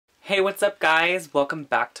Hey, what's up guys? Welcome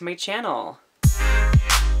back to my channel.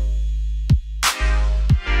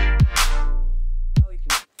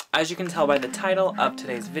 As you can tell by the title of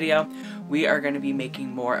today's video, we are going to be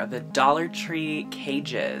making more of the Dollar Tree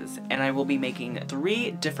cages, and I will be making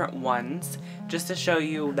 3 different ones just to show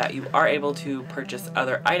you that you are able to purchase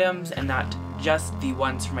other items and not just the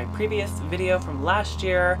ones from my previous video from last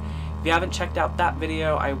year. If you haven't checked out that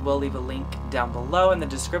video, I will leave a link down below in the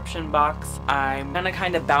description box. I'm gonna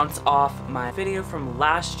kind of bounce off my video from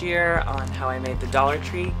last year on how I made the Dollar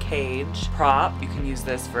Tree cage prop. You can use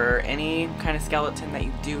this for any kind of skeleton that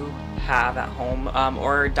you do have at home,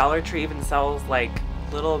 or Dollar Tree even sells like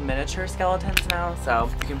little miniature skeletons now, so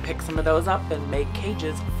you can pick some of those up and make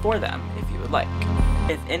cages for them if you would like.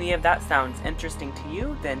 If any of that sounds interesting to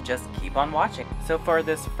you, then just keep on watching. So for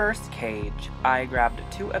this first cage, I grabbed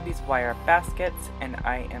 2 of these wire baskets and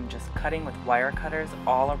I am just cutting with wire cutters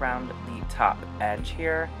all around the top edge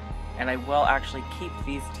here. And I will actually keep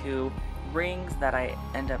these 2 rings that I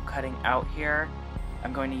end up cutting out here.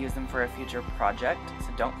 I'm going to use them for a future project, so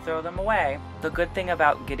don't throw them away. The good thing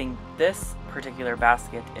about getting this particular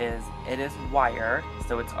basket is it is wire,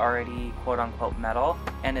 so it's already quote-unquote metal,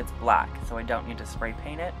 and it's black, so I don't need to spray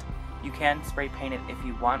paint it. You can spray paint it if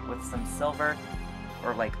you want with some silver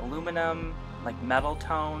or like aluminum, like metal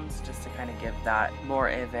tones, just to kind of give that more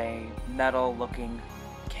of a metal looking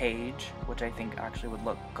cage, which I think actually would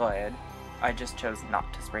look good. I just chose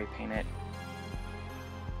not to spray paint it.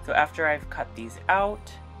 So after I've cut these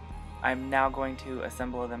out, I'm now going to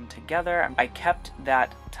assemble them together. I kept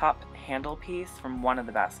that top handle piece from one of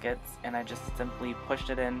the baskets and I just simply pushed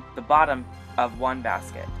it in the bottom of one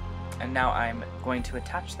basket. And now I'm going to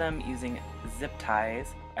attach them using zip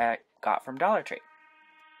ties I got from Dollar Tree.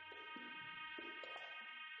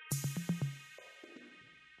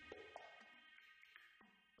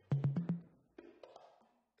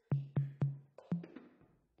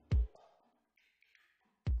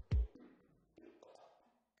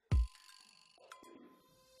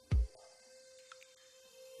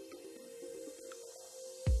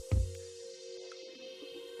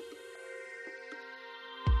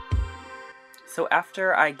 So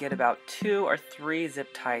after I get about 2 or 3 zip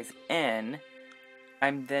ties in,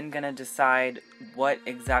 I'm then going to decide what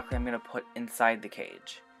exactly I'm going to put inside the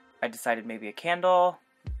cage. I decided maybe a candle,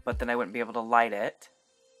 but then I wouldn't be able to light it.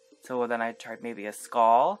 So then I tried maybe a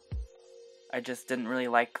skull. I just didn't really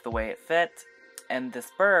like the way it fit. And this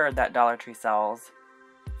bird that Dollar Tree sells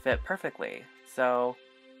fit perfectly. So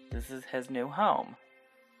this is his new home.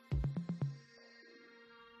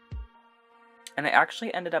 And I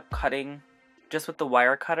actually ended up cutting, just with the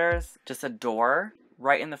wire cutters, just a door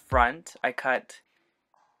right in the front. I cut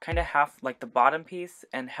kind of half, like the bottom piece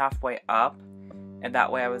and halfway up, and that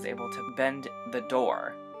way I was able to bend the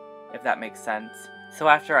door, if that makes sense. So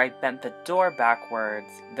after I bent the door backwards,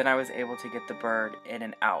 then I was able to get the bird in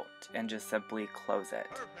and out and just simply close it.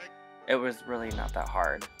 It was really not that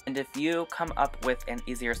hard. And if you come up with an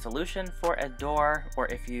easier solution for a door, or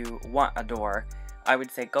if you want a door, I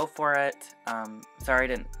would say go for it. Sorry I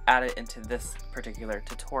didn't add it into this particular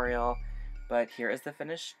tutorial, but here is the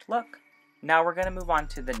finished look. Now we're going to move on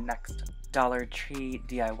to the next Dollar Tree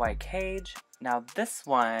DIY cage. Now this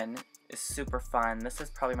one is super fun. This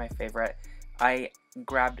is probably my favorite. I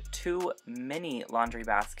grabbed 2 mini laundry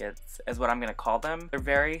baskets, is what I'm going to call them. They're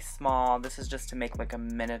very small. This is just to make like a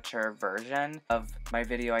miniature version of my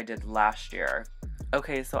video I did last year.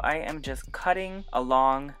 Okay, so I am just cutting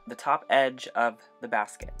along the top edge of the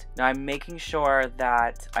basket. Now I'm making sure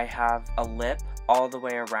that I have a lip all the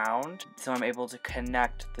way around, so I'm able to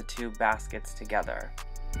connect the 2 baskets together.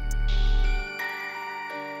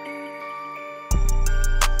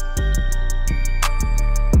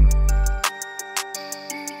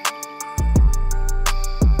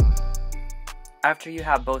 After you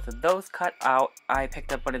have both of those cut out, I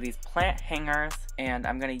picked up one of these plant hangers, and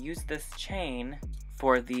I'm going to use this chain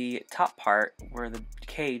for the top part where the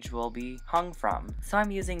cage will be hung from. So I'm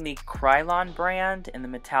using the Krylon brand in the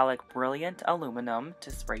metallic brilliant aluminum to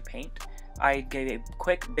spray paint. I gave a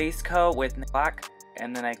quick base coat with black,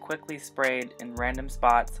 and then I quickly sprayed in random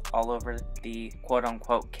spots all over the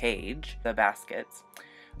quote-unquote cage, the baskets.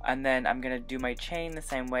 And then I'm going to do my chain the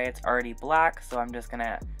same way. It's already black, so I'm just going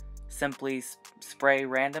to simply spray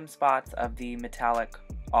random spots of the metallic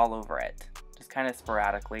all over it, just kind of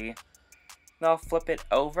sporadically. Then I'll flip it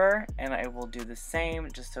over and I will do the same,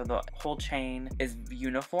 just so the whole chain is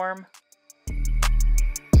uniform.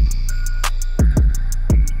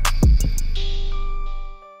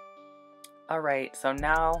 Alright, so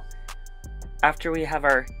now after we have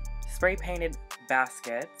our spray painted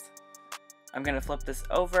baskets, I'm going to flip this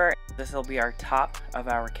over. This will be our top of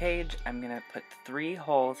our cage. I'm going to put 3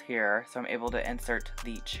 holes here so I'm able to insert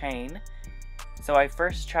the chain. So I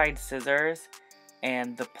first tried scissors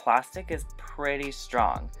and the plastic is pretty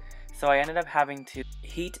strong. So I ended up having to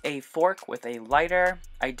heat a fork with a lighter.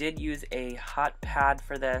 I did use a hot pad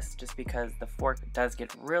for this just because the fork does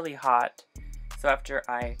get really hot. So after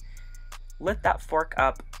I lit that fork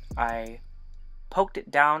up, I poked it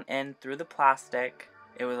down in through the plastic.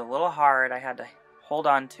 It was a little hard, I had to hold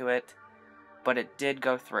on to it, but it did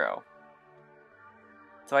go through.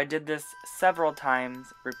 So I did this several times,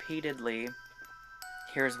 repeatedly.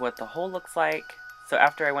 Here's what the hole looks like. So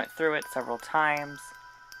after I went through it several times,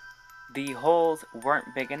 the holes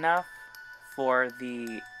weren't big enough for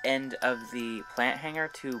the end of the plant hanger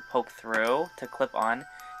to poke through, to clip on.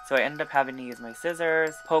 So I ended up having to use my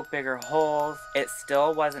scissors, poke bigger holes. It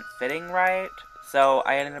still wasn't fitting right. So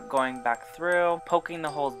I ended up going back through, poking the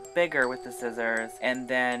holes bigger with the scissors, and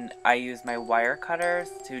then I used my wire cutters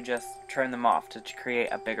to just turn them off to create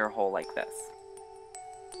a bigger hole like this.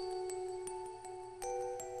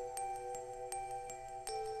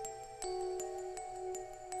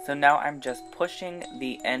 So now I'm just pushing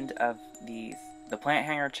the end of the plant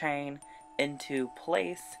hanger chain into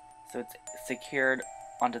place so it's secured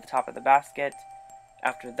onto the top of the basket.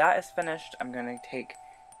 After that is finished, I'm going to take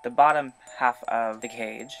the bottom half of the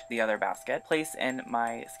cage, the other basket, place in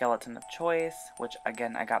my skeleton of choice, which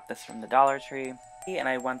again I got this from the Dollar Tree, and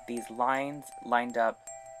I want these lines lined up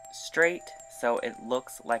straight so it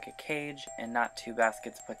looks like a cage and not 2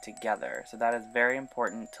 baskets put together. So that is very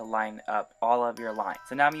important, to line up all of your lines.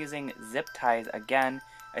 So now I'm using zip ties again.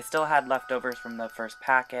 I still had leftovers from the first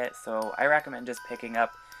packet, so I recommend just picking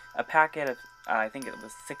up a packet of, I think it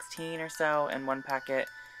was 16 or so in one packet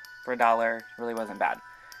for $1. Really wasn't bad.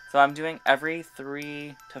 So I'm doing every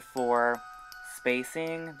 3 to 4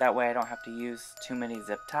 spacing, that way I don't have to use too many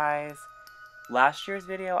zip ties. Last year's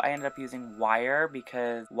video I ended up using wire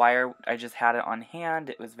because wire, I just had it on hand,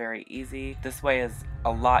 it was very easy. This way is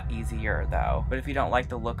a lot easier though. But if you don't like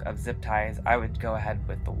the look of zip ties, I would go ahead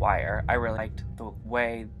with the wire. I really liked the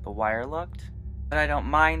way the wire looked. But I don't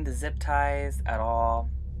mind the zip ties at all.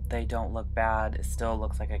 They don't look bad, it still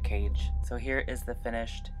looks like a cage. So here is the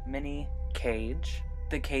finished mini cage.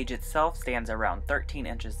 The cage itself stands around 13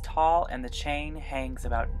 inches tall and the chain hangs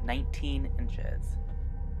about 19 inches.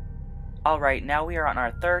 Alright, now we are on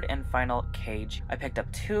our third and final cage. I picked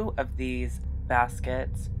up 2 of these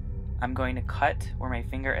baskets. I'm going to cut where my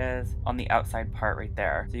finger is on the outside part right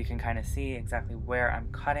there, so you can kind of see exactly where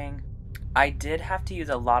I'm cutting. I did have to use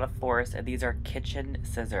a lot of force, and these are kitchen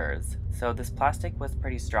scissors, so this plastic was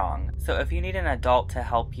pretty strong. So if you need an adult to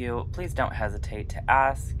help you, please don't hesitate to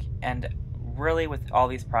ask, and really with all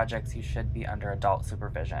these projects you should be under adult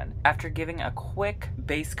supervision. After giving a quick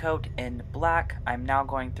base coat in black, I'm now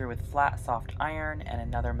going through with flat soft iron and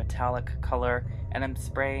another metallic color, and I'm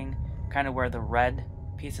spraying kind of where the red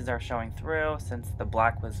pieces are showing through since the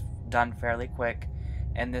black was done fairly quick.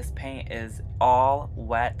 And this paint is all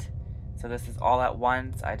wet, so this is all at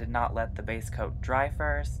once. I did not let the base coat dry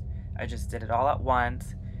first. I just did it all at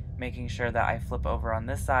once, making sure that I flip over on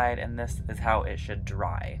this side, and this is how it should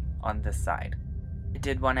dry on this side. I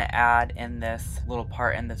did want to add in this little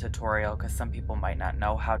part in the tutorial because some people might not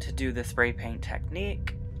know how to do the spray paint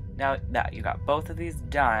technique. Now that you got both of these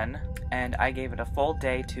done, and I gave it a full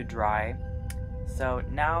day to dry, so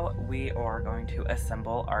now we are going to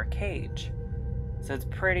assemble our cage. So it's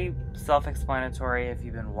pretty self-explanatory if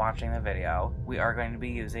you've been watching the video. We are going to be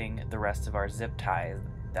using the rest of our zip ties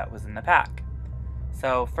that was in the pack.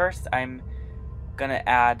 So first I'm gonna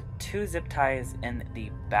add 2 zip ties in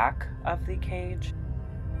the back of the cage.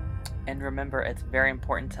 And remember, it's very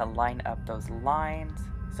important to line up those lines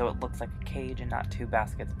so it looks like a cage and not 2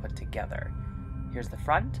 baskets put together. Here's the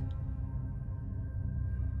front.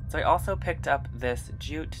 So I also picked up this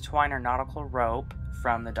jute twine or nautical rope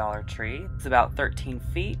from the Dollar Tree. It's about 13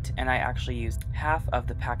 feet, and I actually used half of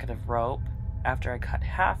the packet of rope. After I cut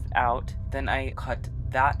half out, then I cut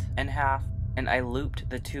that in half, and I looped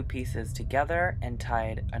the 2 pieces together and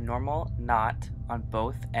tied a normal knot on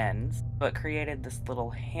both ends, but created this little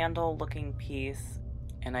handle looking piece,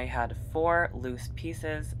 and I had 4 loose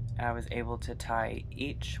pieces, and I was able to tie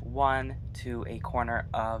each one to a corner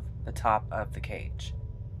of the top of the cage.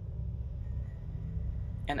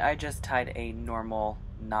 And I just tied a normal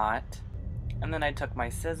knot, and then I took my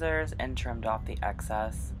scissors and trimmed off the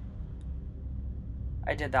excess.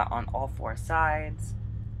 I did that on all 4 sides.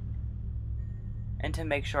 And to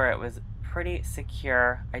make sure it was pretty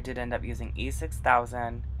secure, I did end up using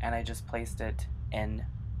E6000, and I just placed it in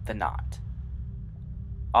the knot,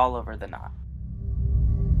 all over the knot.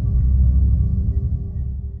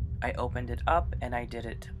 I opened it up and I did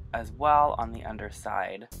it as well on the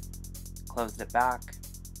underside. Closed it back,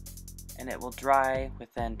 and it will dry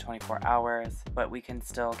within 24 hours, but we can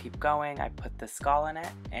still keep going. I put the skull in it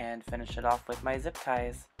and finish it off with my zip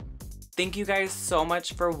ties. Thank you guys so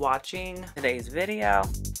much for watching today's video.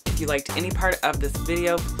 If you liked any part of this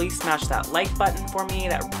video, please smash that like button for me.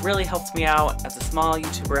 That really helps me out. As a small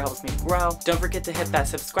YouTuber, it helps me grow. Don't forget to hit that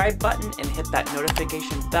subscribe button and hit that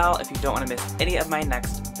notification bell if you don't want to miss any of my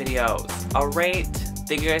next videos. Alright,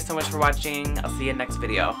 thank you guys so much for watching. I'll see you in the next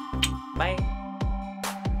video. Bye!